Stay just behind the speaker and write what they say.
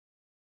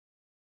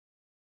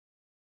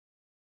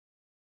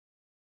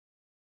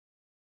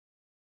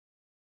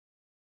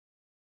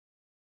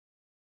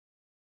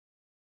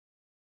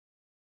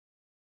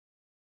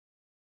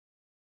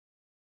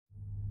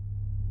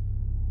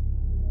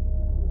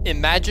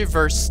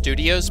Imagiverse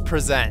Studios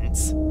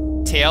presents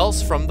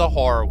Tales from the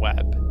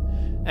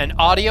Horrorweb, an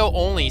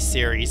audio-only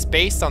series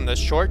based on the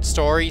short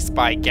stories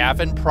by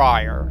Gavin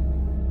Pryor.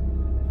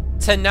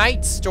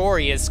 Tonight's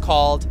story is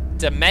called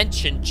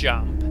Dimension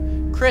Jump.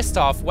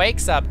 Kristoff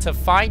wakes up to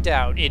find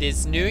out it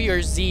is New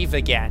Year's Eve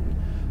again,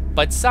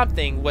 but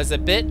something was a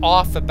bit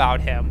off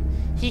about him.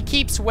 He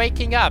keeps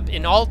waking up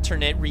in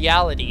alternate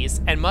realities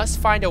and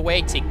must find a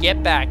way to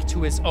get back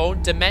to his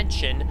own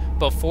dimension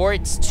before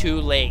it's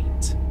too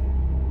late.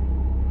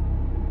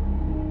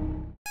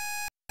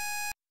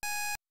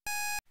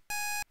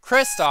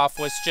 Kristoff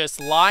was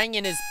just lying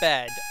in his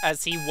bed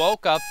as he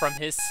woke up from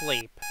his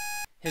sleep.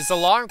 His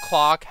alarm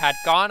clock had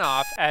gone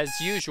off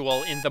as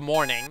usual in the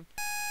morning.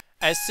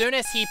 As soon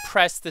as he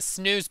pressed the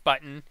snooze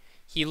button,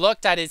 he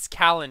looked at his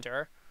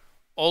calendar,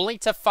 only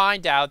to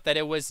find out that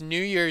it was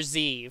New Year's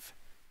Eve.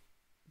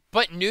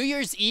 "But New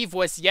Year's Eve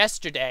was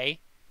yesterday,"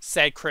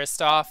 said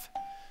Kristoff.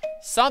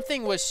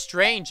 Something was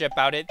strange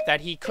about it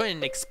that he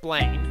couldn't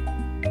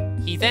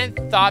explain. He then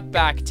thought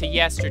back to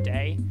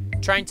yesterday,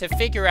 trying to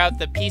figure out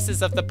the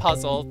pieces of the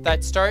puzzle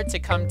that started to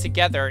come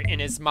together in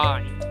his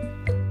mind.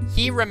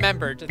 He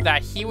remembered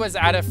that he was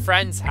at a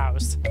friend's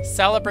house,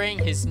 celebrating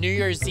his New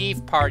Year's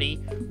Eve party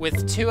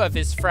with two of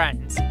his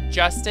friends,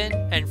 Justin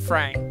and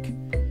Frank.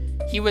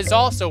 He was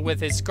also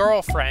with his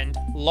girlfriend,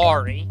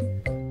 Laurie.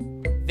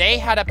 They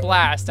had a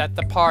blast at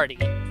the party,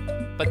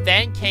 but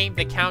then came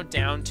the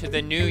countdown to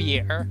the new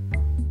year.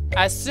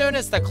 As soon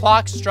as the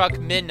clock struck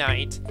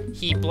midnight,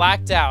 he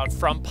blacked out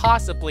from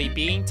possibly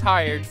being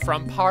tired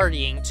from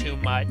partying too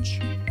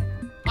much.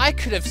 "I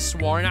could have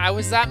sworn I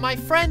was at my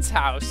friend's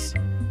house,"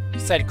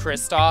 said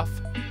Kristoff.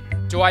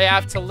 "Do I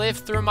have to live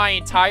through my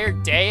entire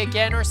day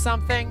again or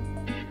something?"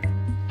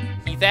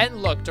 He then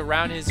looked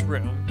around his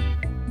room.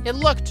 It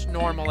looked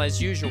normal as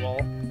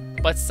usual,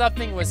 but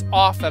something was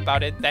off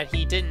about it that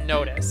he didn't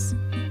notice.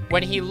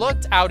 When he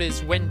looked out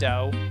his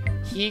window,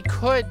 he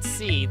could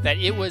see that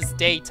it was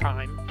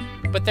daytime,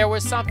 but there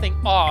was something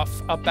off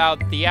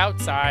about the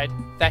outside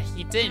that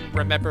he didn't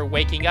remember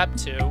waking up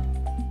to.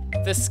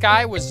 The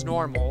sky was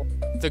normal,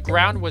 the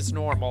ground was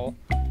normal,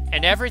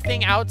 and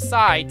everything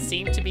outside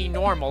seemed to be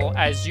normal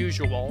as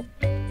usual.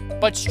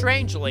 But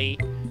strangely,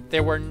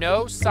 there were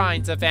no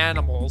signs of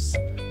animals,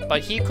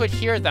 but he could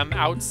hear them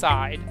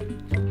outside.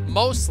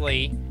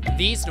 Mostly,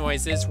 these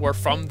noises were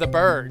from the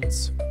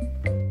birds.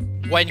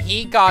 When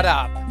he got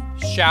up,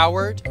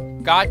 showered,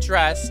 got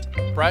dressed,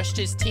 brushed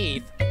his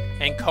teeth,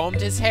 and combed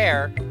his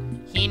hair,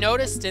 he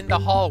noticed in the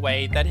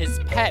hallway that his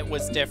pet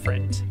was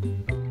different.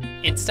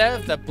 Instead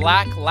of the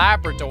black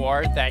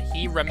Labrador that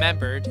he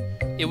remembered,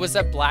 it was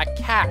a black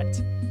cat.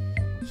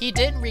 He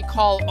didn't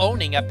recall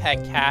owning a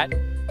pet cat,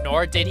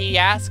 nor did he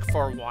ask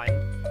for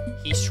one.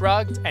 He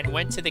shrugged and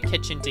went to the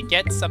kitchen to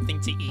get something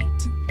to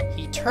eat.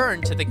 He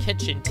turned to the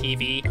kitchen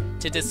TV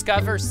to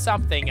discover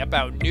something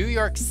about New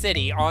York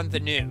City on the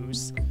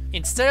news.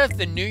 Instead of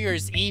the New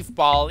Year's Eve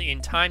ball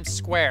in Times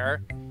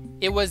Square,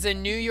 it was a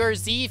New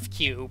Year's Eve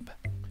cube.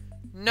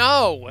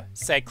 "No,"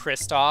 said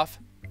Kristoff.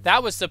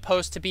 "That was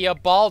supposed to be a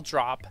ball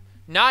drop,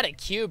 not a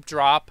cube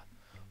drop.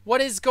 What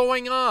is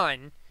going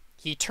on?"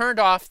 He turned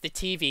off the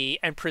TV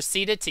and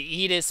proceeded to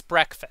eat his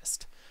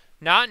breakfast,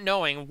 not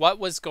knowing what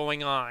was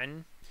going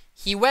on.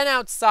 He went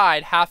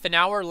outside half an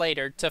hour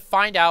later to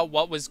find out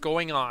what was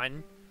going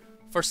on.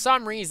 For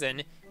some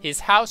reason,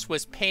 his house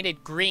was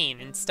painted green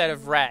instead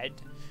of red.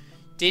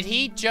 Did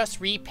he just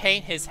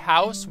repaint his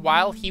house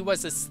while he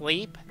was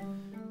asleep?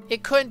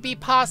 It couldn't be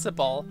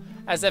possible,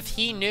 as if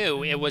he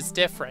knew it was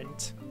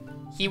different.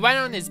 He went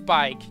on his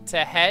bike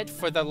to head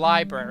for the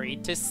library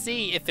to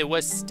see if it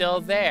was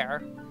still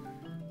there.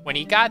 When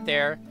he got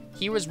there,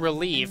 he was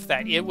relieved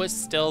that it was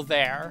still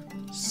there.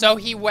 So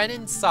he went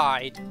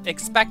inside,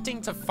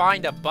 expecting to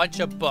find a bunch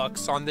of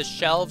books on the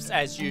shelves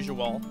as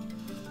usual.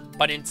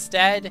 But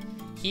instead,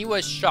 he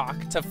was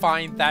shocked to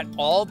find that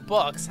all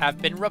books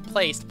have been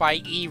replaced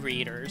by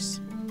e-readers.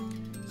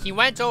 He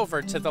went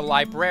over to the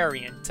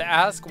librarian to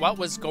ask what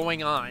was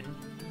going on.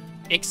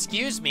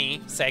 "Excuse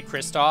me," said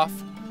Kristoff.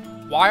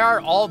 "Why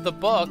are all the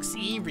books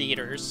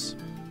e-readers?"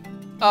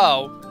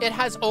 "Oh, it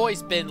has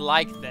always been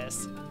like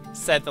this,"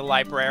 said the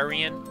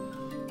librarian.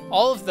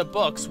 "All of the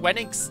books went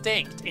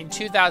extinct in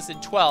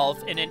 2012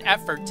 in an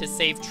effort to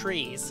save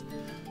trees,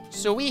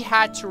 so we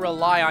had to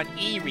rely on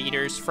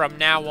e-readers from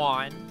now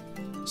on.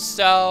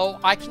 So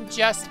I can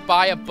just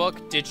buy a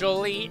book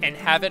digitally and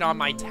have it on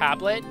my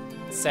tablet?"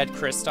 said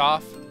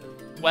Kristoff.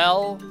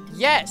 "Well,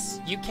 yes,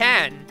 you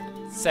can,"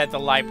 said the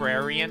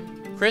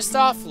librarian.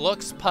 Kristoff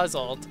looks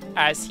puzzled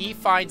as he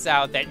finds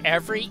out that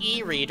every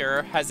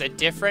e-reader has a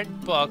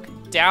different book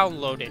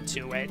downloaded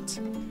to it.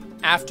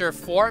 After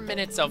 4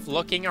 minutes of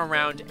looking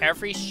around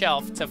every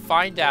shelf to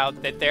find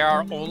out that there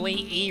are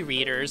only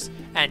e-readers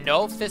and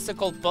no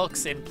physical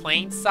books in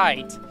plain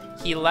sight,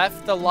 he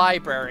left the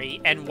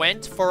library and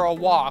went for a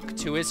walk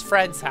to his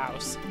friend's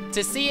house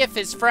to see if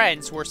his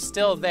friends were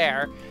still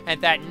there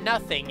and that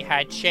nothing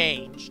had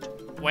changed.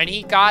 When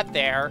he got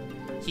there,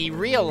 he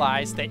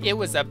realized that it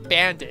was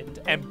abandoned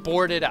and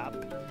boarded up.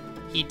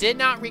 He did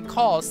not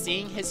recall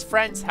seeing his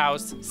friend's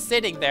house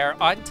sitting there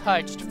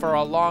untouched for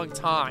a long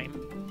time.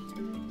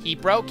 He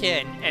broke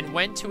in and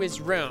went to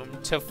his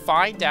room to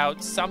find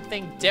out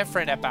something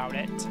different about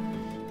it.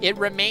 It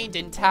remained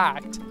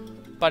intact,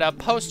 but a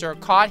poster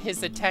caught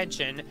his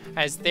attention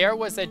as there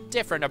was a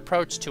different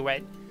approach to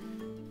it.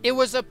 It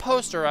was a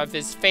poster of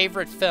his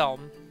favorite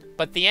film,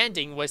 but the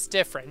ending was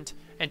different,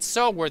 and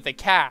so were the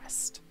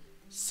cast.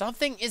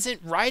 "Something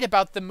isn't right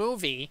about the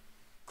movie,"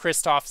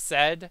 Kristoff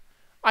said.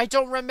 "I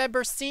don't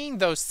remember seeing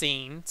those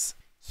scenes."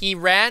 He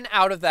ran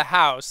out of the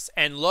house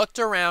and looked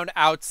around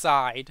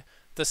outside.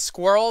 The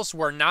squirrels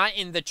were not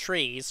in the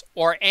trees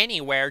or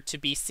anywhere to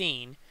be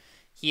seen.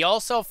 He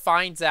also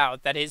finds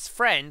out that his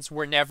friends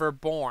were never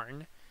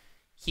born.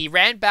 He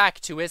ran back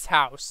to his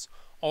house,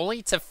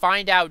 only to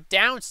find out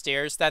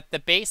downstairs that the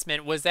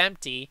basement was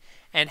empty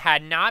and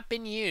had not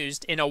been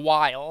used in a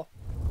while.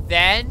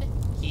 Then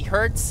he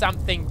heard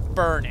something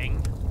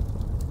burning.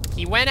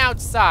 He went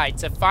outside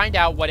to find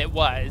out what it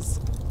was.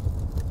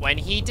 When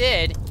he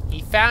did,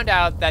 he found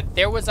out that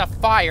there was a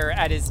fire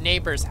at his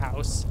neighbor's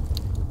house.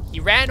 He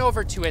ran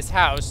over to his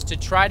house to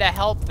try to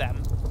help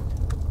them,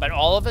 but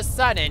all of a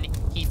sudden,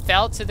 he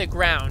fell to the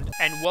ground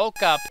and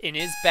woke up in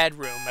his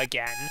bedroom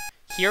again,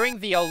 hearing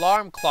the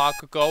alarm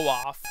clock go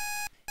off.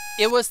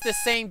 It was the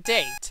same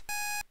date,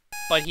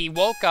 but he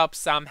woke up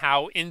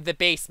somehow in the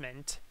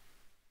basement.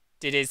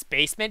 Did his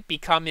basement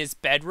become his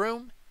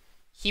bedroom?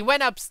 He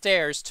went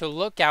upstairs to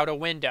look out a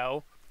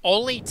window,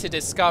 only to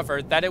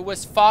discover that it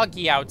was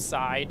foggy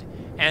outside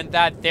and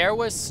that there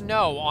was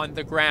snow on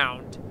the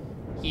ground.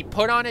 He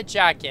put on a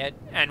jacket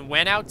and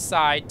went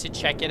outside to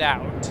check it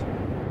out.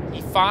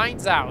 He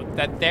finds out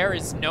that there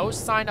is no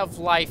sign of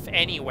life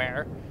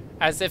anywhere,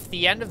 as if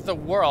the end of the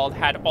world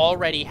had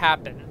already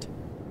happened.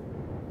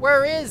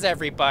 "Where is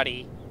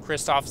everybody?"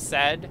 Kristoff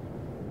said.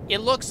 "It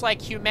looks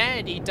like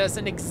humanity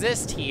doesn't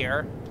exist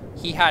here."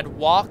 He had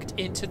walked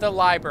into the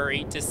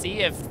library to see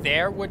if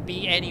there would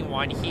be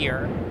anyone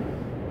here,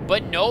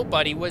 but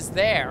nobody was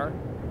there.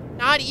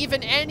 "Not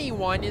even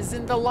anyone is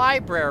in the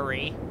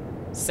library,"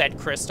 said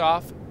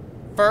Kristoff.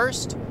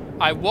 "First,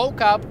 I woke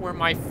up where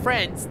my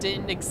friends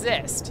didn't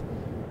exist.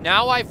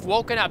 Now I've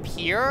woken up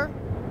here?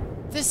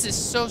 This is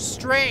so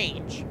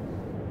strange."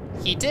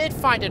 He did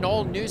find an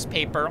old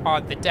newspaper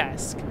on the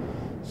desk.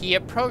 He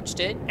approached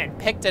it and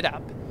picked it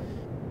up.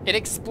 It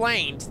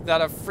explained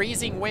that a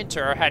freezing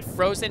winter had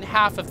frozen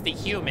half of the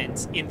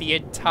humans in the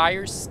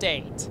entire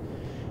state,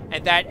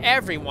 and that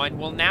everyone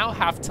will now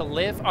have to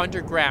live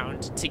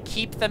underground to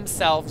keep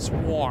themselves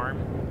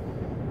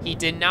warm. He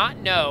did not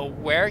know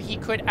where he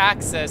could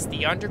access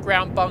the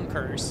underground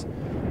bunkers,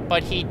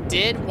 but he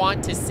did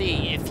want to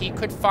see if he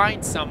could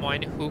find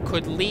someone who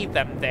could lead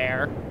them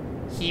there.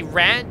 He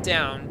ran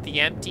down the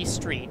empty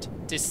street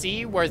to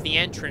see where the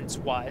entrance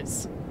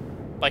was,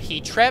 but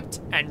he tripped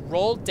and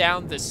rolled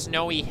down the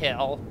snowy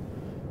hill.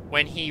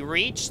 When he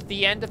reached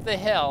the end of the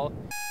hill,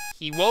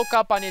 he woke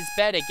up on his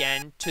bed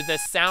again to the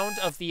sound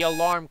of the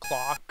alarm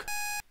clock.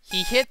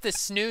 He hit the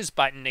snooze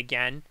button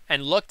again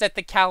and looked at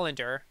the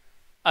calendar.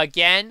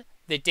 Again,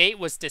 the date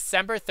was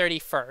December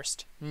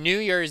 31st, New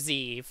Year's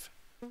Eve.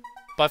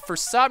 But for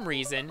some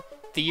reason,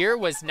 the year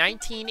was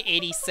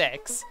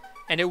 1986,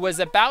 and it was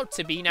about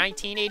to be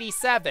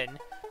 1987.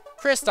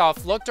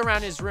 Kristoff looked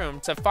around his room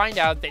to find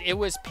out that it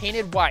was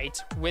painted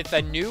white with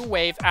a new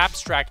wave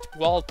abstract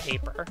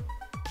wallpaper.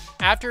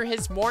 After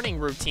his morning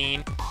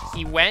routine,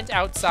 he went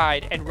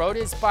outside and rode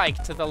his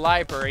bike to the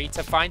library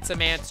to find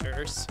some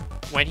answers.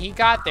 When he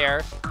got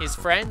there, his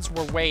friends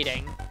were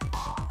waiting.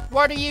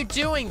 "What are you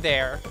doing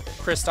there?"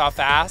 Kristoff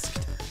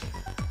asked.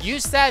 "You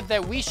said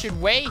that we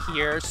should wait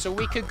here so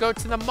we could go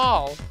to the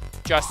mall,"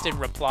 Justin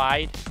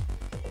replied.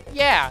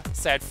 "Yeah,"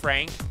 said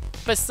Frank.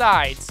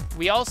 "Besides,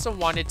 we also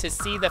wanted to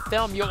see the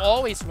film you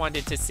always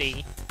wanted to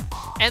see.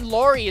 And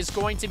Lori is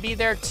going to be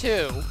there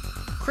too."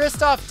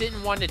 Kristoff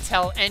didn't want to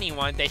tell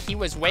anyone that he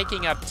was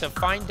waking up to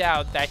find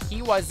out that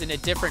he was in a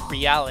different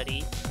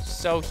reality,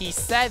 so he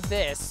said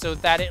this so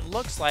that it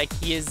looks like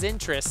he is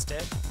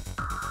interested.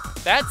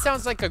 "That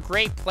sounds like a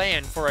great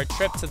plan for a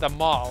trip to the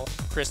mall,"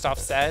 Kristoff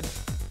said.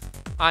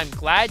 "I'm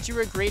glad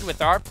you agreed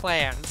with our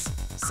plans,"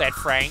 said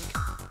Frank.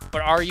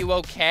 "But are you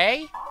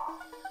okay?"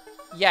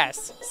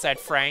 "Yes," said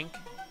Frank.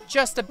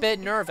 "Just a bit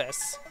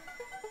nervous."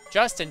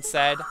 Justin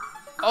said,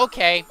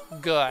 "Okay,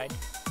 good."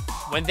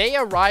 When they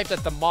arrived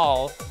at the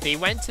mall, they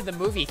went to the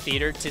movie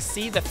theater to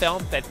see the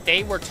film that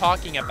they were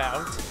talking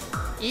about.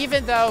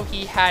 Even though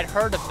he had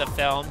heard of the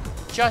film,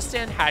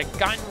 Justin had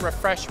gotten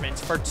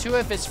refreshments for two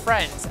of his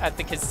friends at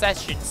the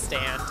concession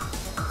stand.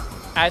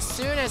 As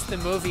soon as the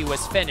movie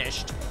was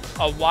finished,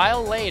 a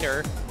while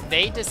later,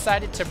 they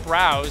decided to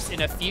browse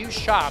in a few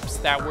shops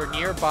that were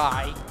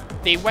nearby.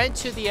 They went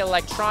to the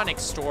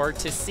electronics store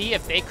to see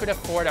if they could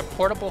afford a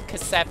portable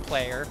cassette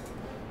player.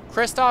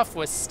 Kristoff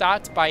was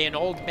stopped by an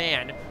old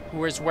man who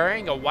was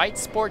wearing a white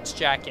sports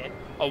jacket,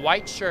 a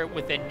white shirt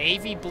with a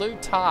navy blue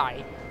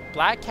tie,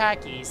 black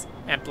khakis,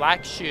 and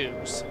black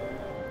shoes.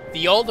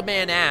 The old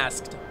man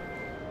asked,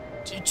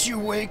 "Did you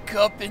wake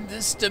up in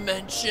this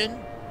dimension?"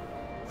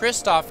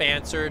 Kristoff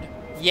answered,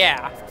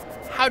 Yeah.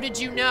 How did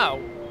you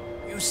know?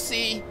 You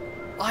see,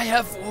 I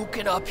have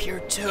woken up here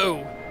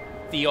too,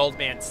 The old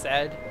man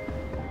said.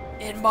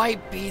 It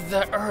might be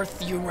the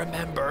Earth you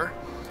remember,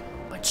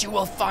 but you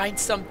will find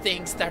some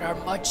things that are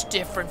much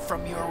different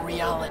from your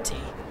reality.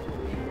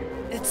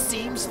 It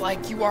seems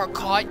like you are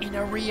caught in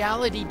a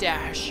reality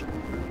dash,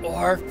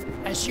 or,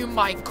 as you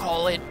might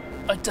call it,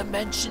 a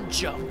dimension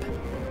jump.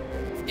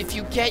 If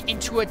you get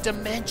into a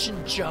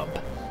dimension jump,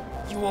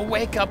 you will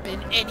wake up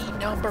in any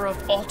number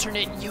of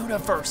alternate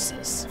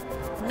universes.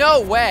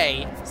 No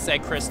way,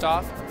 said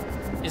Kristoff.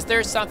 Is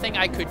there something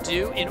I could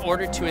do in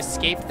order to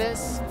escape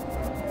this?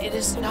 It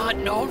is not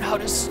known how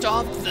to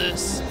stop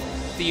this,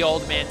 The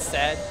old man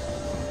said.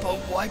 but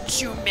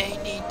what you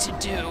may need to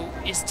do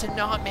is to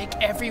not make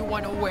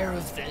everyone aware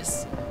of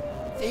this.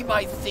 They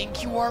might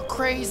think you are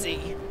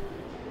crazy.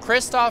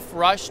 Kristoff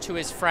rushed to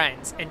his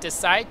friends and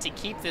decided to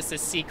keep this a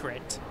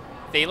secret.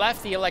 They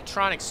left the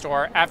electronics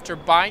store after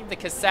buying the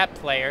cassette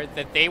player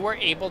that they were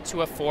able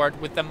to afford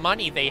with the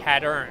money they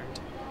had earned.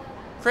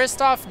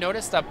 Kristoff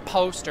noticed a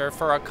poster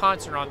for a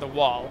concert on the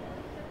wall,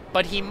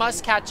 but he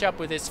must catch up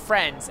with his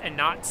friends and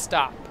not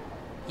stop.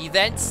 He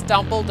then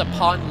stumbled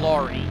upon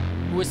Laurie,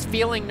 who was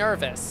feeling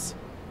nervous.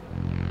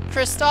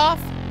 Kristoff?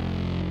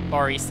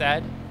 Laurie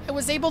said, I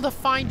was able to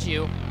find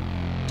you.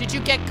 Did you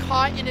get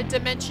caught in a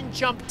dimension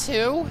jump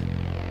too?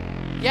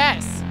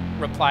 Yes,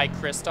 replied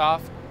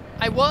Kristoff.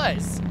 I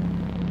was.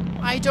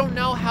 I don't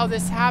know how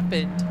this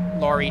happened,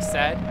 Laurie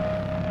said,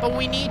 but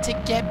we need to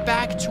get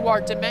back to our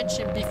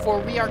dimension before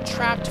we are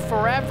trapped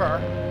forever.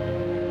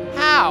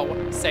 How?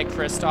 Said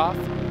Kristoff.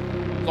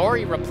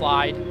 Laurie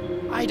replied,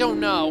 I don't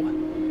know,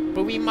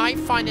 but we might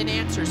find an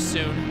answer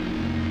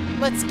soon.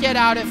 Let's get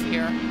out of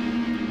here.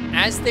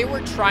 As they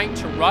were trying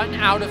to run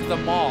out of the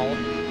mall,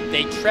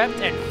 they tripped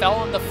and fell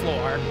on the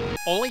floor,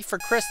 only for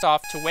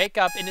Kristoff to wake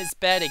up in his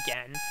bed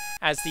again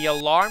as the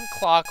alarm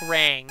clock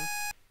rang.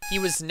 He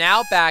was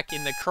now back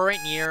in the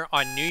current year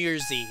on New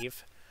Year's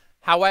Eve.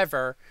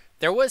 However,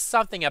 there was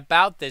something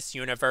about this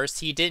universe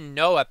he didn't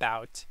know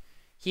about.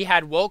 He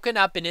had woken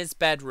up in his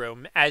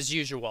bedroom as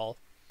usual.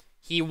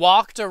 He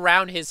walked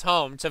around his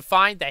home to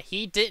find that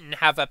he didn't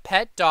have a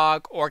pet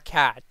dog or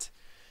cat,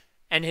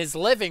 and his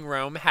living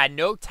room had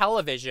no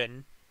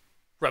television.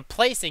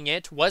 Replacing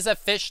it was a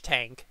fish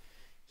tank.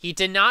 He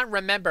did not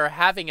remember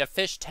having a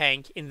fish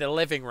tank in the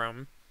living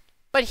room,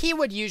 but he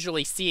would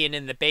usually see it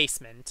in the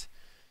basement.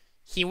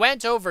 He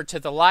went over to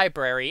the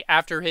library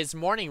after his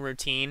morning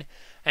routine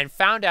and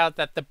found out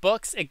that the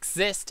books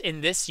exist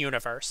in this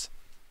universe.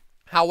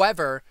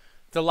 However,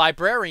 the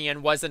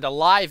librarian wasn't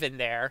alive in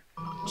there.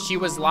 She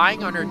was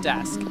lying on her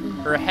desk,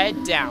 her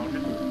head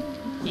down.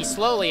 He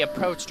slowly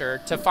approached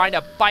her to find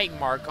a bite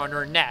mark on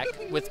her neck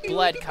with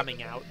blood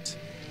coming out.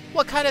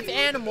 What kind of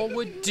animal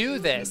would do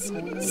this?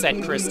 Said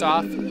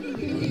Kristoff.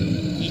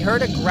 He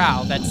heard a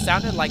growl that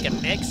sounded like a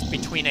mix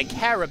between a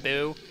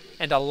caribou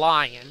and a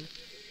lion.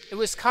 It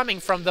was coming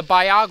from the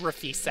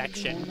biography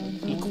section.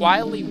 He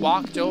quietly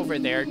walked over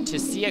there to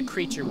see a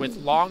creature with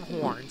long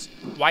horns,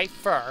 white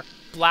fur,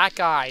 black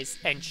eyes,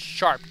 and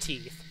sharp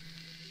teeth.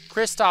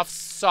 Kristoff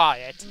saw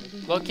it,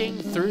 looking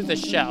through the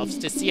shelves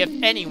to see if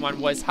anyone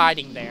was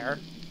hiding there.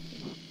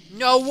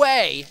 No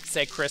way,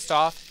 said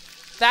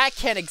Kristoff. That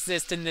can't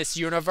exist in this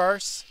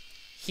universe.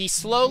 He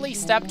slowly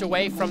stepped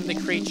away from the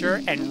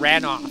creature and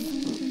ran off.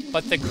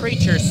 But the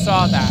creature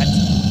saw that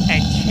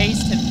and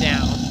chased him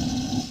down.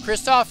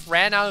 Kristoff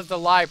ran out of the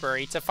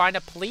library to find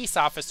a police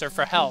officer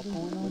for help.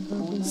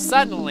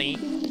 Suddenly,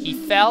 he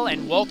fell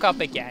and woke up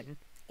again,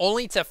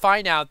 only to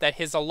find out that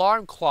his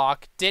alarm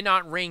clock did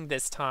not ring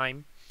this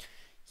time.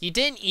 He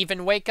didn't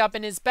even wake up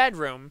in his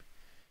bedroom.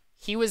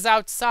 He was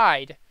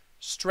outside,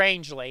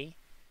 strangely.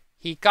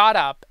 He got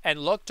up and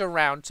looked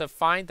around to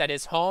find that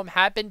his home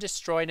had been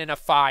destroyed in a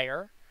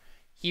fire.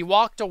 He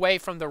walked away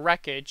from the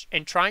wreckage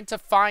and tried to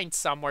find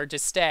somewhere to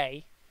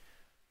stay.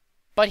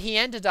 But he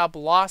ended up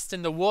lost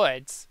in the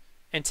woods,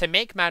 and to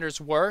make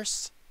matters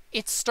worse,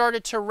 it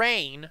started to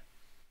rain.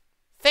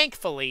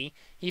 Thankfully,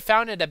 he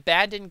found an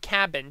abandoned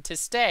cabin to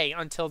stay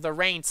until the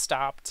rain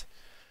stopped.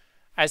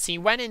 As he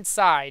went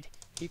inside,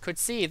 he could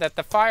see that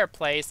the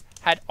fireplace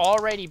had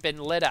already been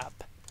lit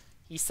up.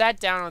 He sat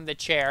down on the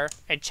chair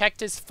and checked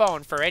his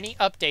phone for any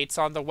updates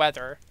on the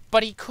weather,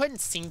 but he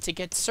couldn't seem to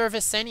get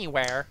service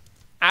anywhere.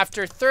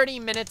 After 30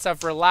 minutes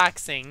of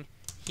relaxing,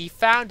 he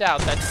found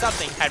out that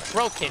something had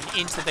broken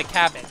into the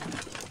cabin.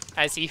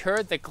 As he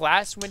heard the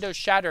glass window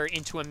shatter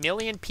into a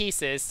million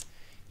pieces,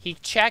 he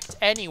checked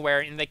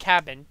anywhere in the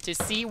cabin to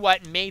see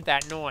what made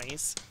that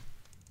noise.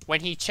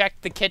 When he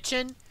checked the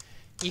kitchen,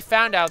 he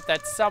found out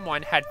that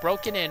someone had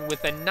broken in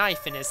with a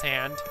knife in his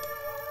hand.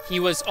 He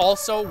was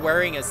also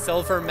wearing a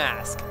silver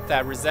mask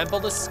that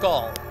resembled a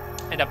skull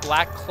and a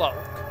black cloak.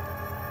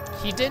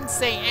 He didn't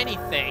say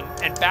anything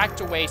and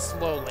backed away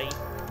slowly.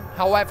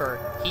 However,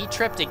 he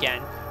tripped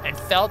again and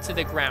fell to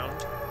the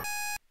ground,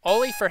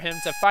 only for him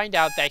to find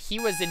out that he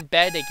was in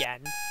bed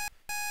again.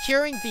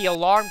 Hearing the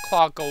alarm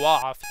clock go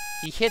off,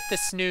 he hit the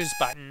snooze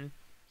button.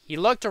 He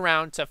looked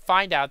around to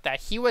find out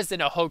that he was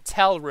in a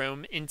hotel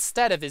room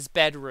instead of his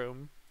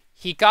bedroom.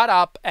 He got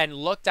up and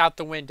looked out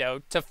the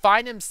window to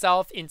find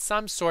himself in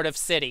some sort of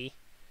city.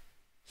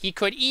 He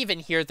could even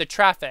hear the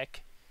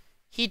traffic.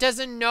 He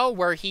doesn't know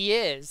where he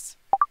is.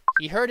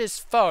 He heard his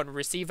phone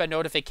receive a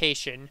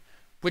notification,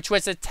 which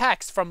was a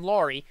text from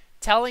Lori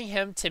telling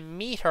him to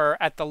meet her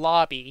at the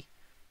lobby.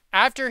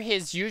 After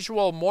his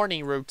usual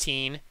morning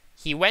routine,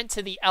 he went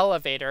to the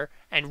elevator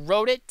and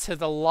rode it to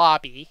the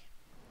lobby.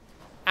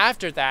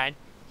 After that,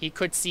 he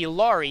could see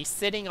Lori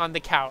sitting on the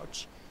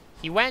couch.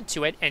 He went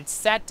to it and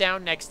sat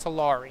down next to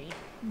Lori.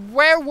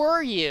 "Where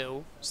were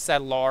you?"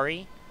 said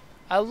Lori.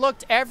 "I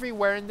looked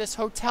everywhere in this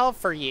hotel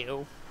for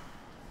you."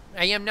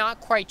 "I am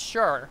not quite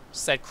sure,"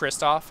 said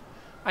Kristoff.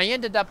 "I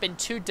ended up in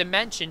 2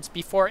 dimensions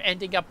before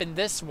ending up in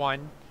this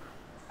one."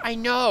 "I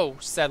know,"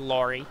 said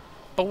Lori,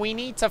 "but we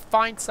need to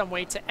find some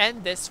way to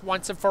end this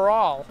once and for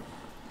all.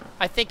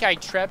 I think I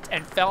tripped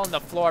and fell on the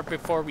floor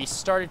before we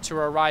started to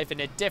arrive in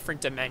a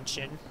different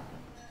dimension,"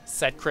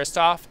 said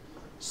Kristoff.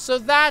 "So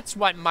that's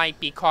what might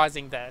be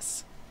causing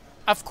this."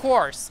 "Of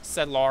course,"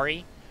 said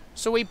Lori.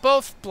 "So we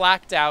both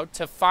blacked out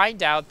to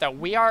find out that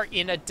we are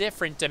in a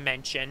different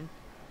dimension.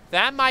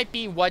 That might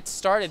be what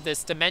started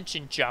this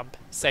dimension jump,"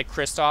 said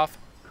Kristoff.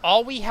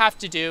 "All we have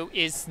to do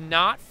is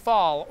not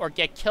fall or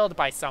get killed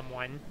by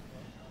someone.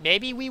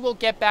 Maybe we will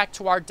get back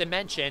to our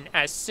dimension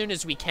as soon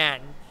as we can."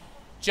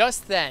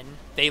 Just then,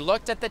 they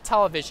looked at the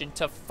television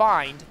to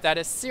find that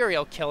a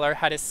serial killer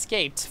had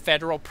escaped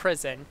federal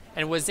prison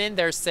and was in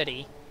their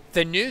city.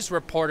 The news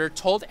reporter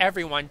told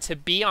everyone to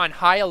be on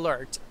high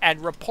alert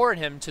and report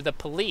him to the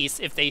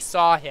police if they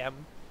saw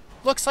him.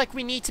 "Looks like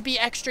we need to be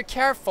extra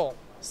careful,"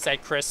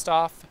 said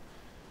Kristoff.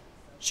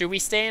 "Should we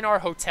stay in our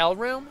hotel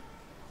room?"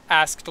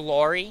 asked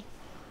Lori.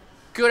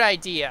 "Good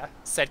idea,"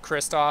 said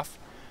Kristoff.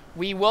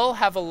 "We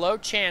will have a low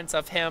chance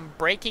of him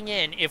breaking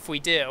in if we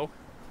do."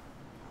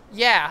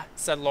 "Yeah,"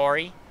 said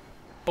Lori,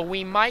 "but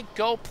we might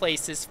go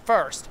places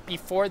first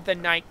before the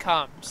night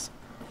comes."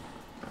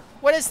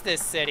 "What is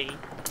this city?"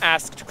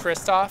 asked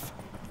Kristoff.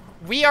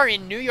 "We are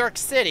in New York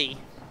City,"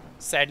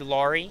 said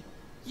Lori.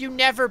 "You've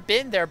never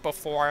been there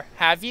before,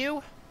 have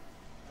you?"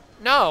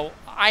 "No,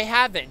 I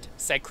haven't,"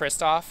 said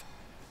Kristoff.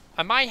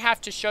 "I might have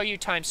to show you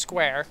Times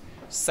Square,"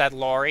 said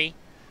Lori,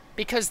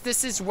 "because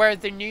this is where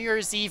the New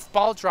Year's Eve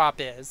ball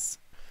drop is."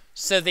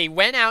 So they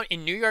went out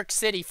in New York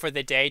City for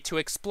the day to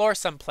explore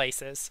some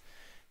places.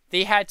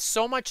 They had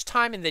so much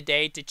time in the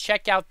day to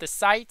check out the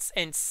sights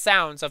and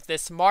sounds of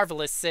this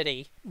marvelous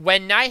city.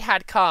 When night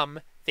had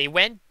come, they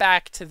went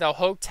back to the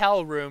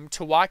hotel room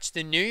to watch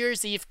the New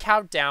Year's Eve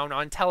countdown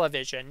on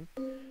television.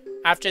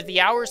 After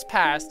the hours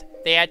passed,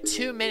 they had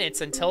 2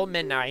 minutes until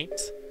midnight.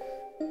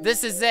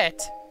 "This is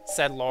it,"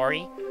 said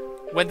Lori.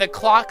 "When the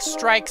clock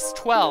strikes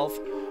 12,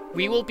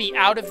 we will be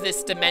out of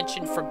this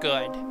dimension for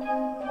good."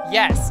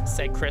 "Yes,"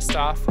 said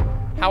Kristoff.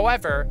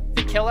 However,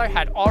 the killer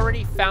had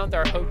already found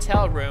their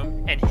hotel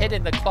room and hid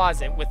in the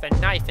closet with a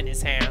knife in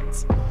his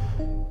hands.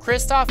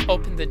 Kristoff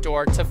opened the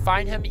door to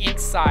find him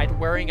inside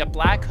wearing a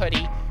black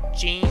hoodie,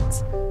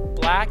 jeans,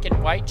 black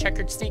and white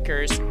checkered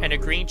sneakers, and a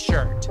green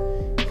shirt.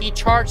 He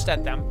charged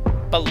at them,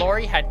 but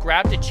Lori had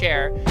grabbed a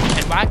chair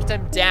and whacked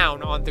him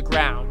down on the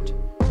ground.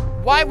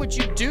 "Why would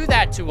you do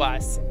that to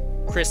us?"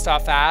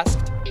 Kristoff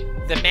asked.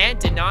 The man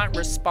did not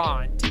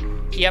respond.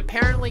 He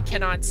apparently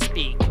cannot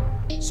speak,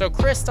 so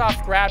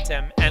Kristoff grabbed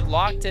him and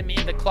locked him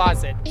in the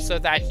closet so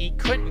that he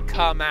couldn't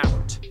come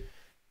out.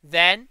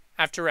 Then,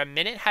 after a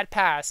minute had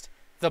passed,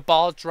 the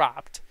ball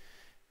dropped.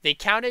 They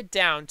counted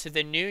down to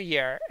the new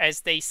year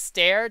as they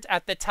stared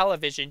at the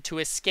television to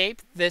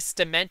escape this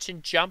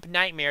dimension jump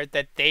nightmare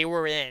that they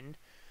were in.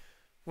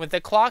 When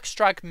the clock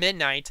struck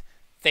midnight,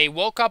 they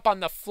woke up on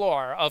the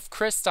floor of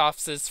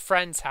Kristoff's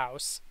friend's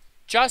house.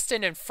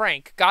 Justin and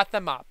Frank got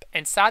them up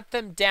and sat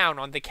them down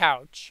on the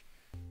couch.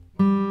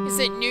 "Is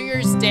it New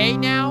Year's Day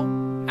now?"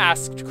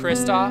 asked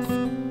Kristoff.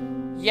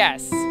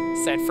 "Yes,"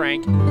 said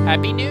Frank.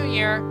 "Happy New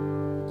Year."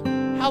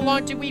 "How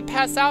long do we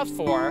pass out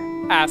for?"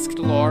 asked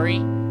Lori.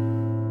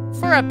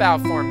 "For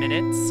about 4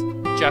 minutes,"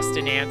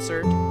 Justin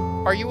answered.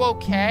 "Are you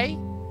okay?"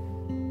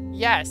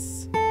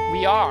 "Yes,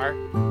 we are,"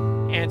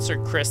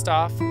 answered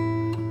Kristoff.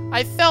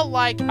 "I felt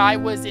like I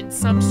was in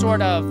some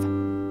sort of—"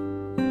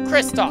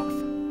 "Kristoff,"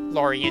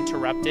 Lori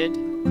interrupted.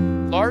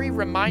 Lori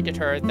reminded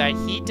her that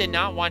he did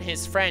not want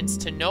his friends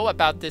to know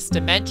about this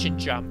dimension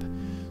jump,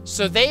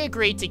 so they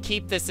agreed to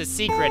keep this a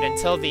secret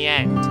until the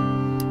end.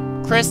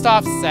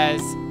 Kristoff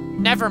says,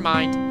 "Never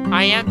mind,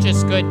 I am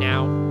just good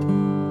now."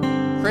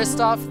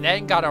 Kristoff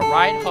then got a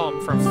ride home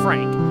from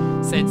Frank,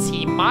 since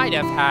he might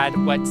have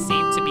had what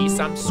seemed to be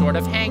some sort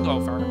of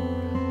hangover.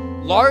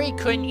 Lori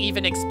couldn't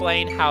even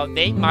explain how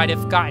they might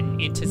have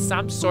gotten into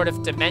some sort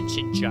of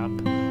dimension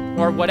jump,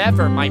 or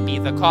whatever might be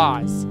the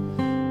cause.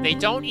 They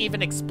don't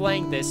even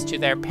explain this to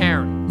their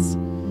parents.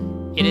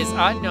 It is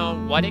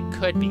unknown what it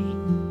could be,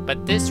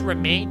 but this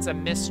remains a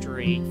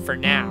mystery for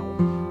now.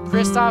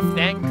 Kristoff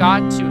then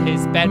got to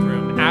his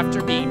bedroom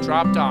after being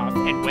dropped off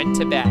and went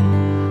to bed,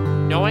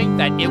 knowing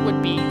that it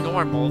would be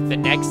normal the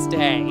next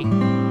day.